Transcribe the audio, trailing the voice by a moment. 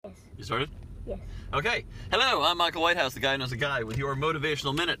You started? Yes. Okay. Hello, I'm Michael Whitehouse, the guy who knows a guy, with your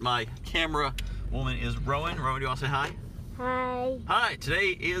motivational minute. My camera woman is Rowan. Rowan, do you want to say hi? Hi. Hi.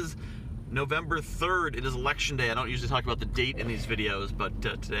 Today is November 3rd. It is election day. I don't usually talk about the date in these videos, but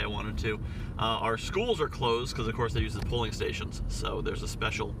today I wanted to. Our schools are closed because, of course, they use the polling stations. So there's a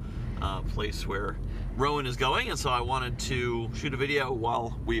special place where Rowan is going, and so I wanted to shoot a video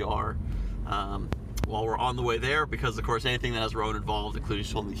while we're on the way there, because, of course, anything that has Rowan involved, including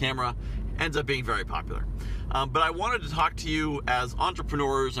holding the camera, ends up being very popular. But I wanted to talk to you as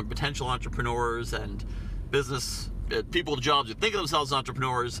entrepreneurs and potential entrepreneurs and business people with jobs who think of themselves as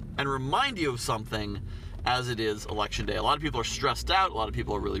entrepreneurs, and remind you of something as it is election day. A lot of people are stressed out. A lot of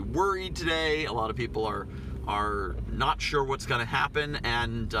people are really worried today. A lot of people are not sure what's going to happen,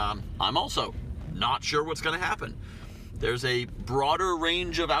 and I'm also not sure what's going to happen. There's a broader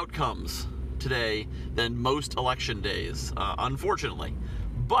range of outcomes today than most election days, unfortunately.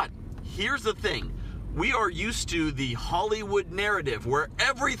 But here's the thing. We are used to the Hollywood narrative where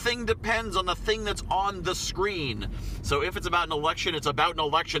everything depends on the thing that's on the screen. So if it's about an election, it's about an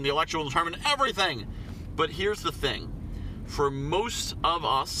election. The election will determine everything. But here's the thing. For most of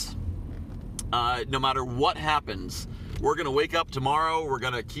us, no matter what happens, we're going to wake up tomorrow, we're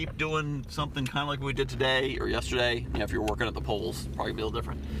going to keep doing something kind of like we did today or yesterday. If you're working at the polls, probably be a little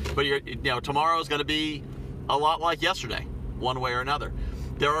different. But tomorrow's going to be a lot like yesterday, one way or another.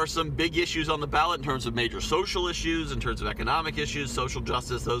 There are some big issues on the ballot in terms of major social issues, in terms of economic issues, social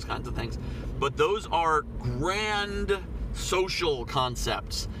justice, those kinds of things. But those are grand social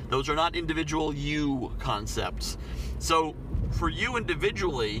concepts. Those are not individual you concepts. So for you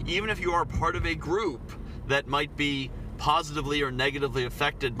individually, even if you are part of a group that might be positively or negatively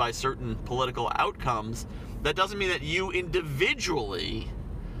affected by certain political outcomes, that doesn't mean that you individually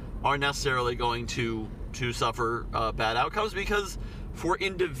are necessarily going to suffer bad outcomes, because for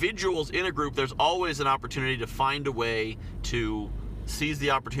individuals in a group, there's always an opportunity to find a way to seize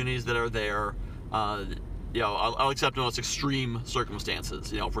the opportunities that are there. I'll accept the most extreme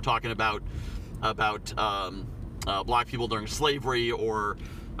circumstances. If we're talking about black people during slavery or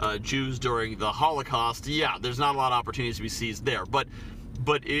Jews during the Holocaust, there's not a lot of opportunities to be seized there. But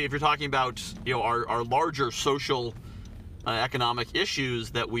if you're talking about our larger social economic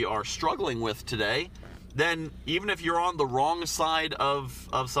issues that we are struggling with today, then even if you're on the wrong side of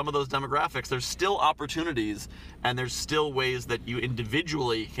some of those demographics, there's still opportunities, and there's still ways that you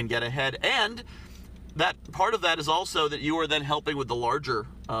individually can get ahead. And that part of that is also that you are then helping with the larger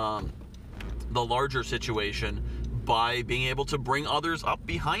situation by being able to bring others up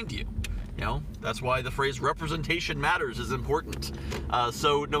behind you. That's why the phrase representation matters is important.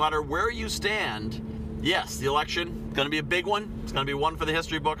 So no matter where you stand, yes, the election, going to be a big one. It's going to be one for the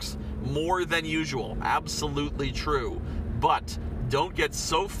history books. More than usual. Absolutely true. But don't get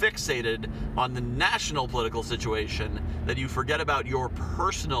so fixated on the national political situation that you forget about your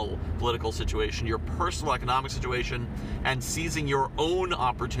personal political situation, your personal economic situation, and seizing your own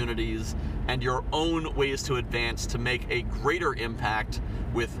opportunities and your own ways to advance to make a greater impact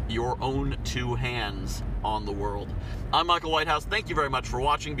with your own two hands on the world. I'm Michael Whitehouse. Thank you very much for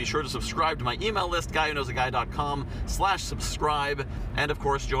watching. Be sure to subscribe to my email list, guywhoknowsaguy.com/subscribe, and of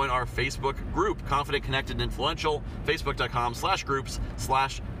course join our Facebook group, Confident, Connected, and Influential,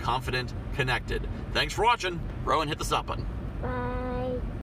 facebook.com/groups/confidentconnected. Thanks for watching. Rowan, hit the stop button. Bye.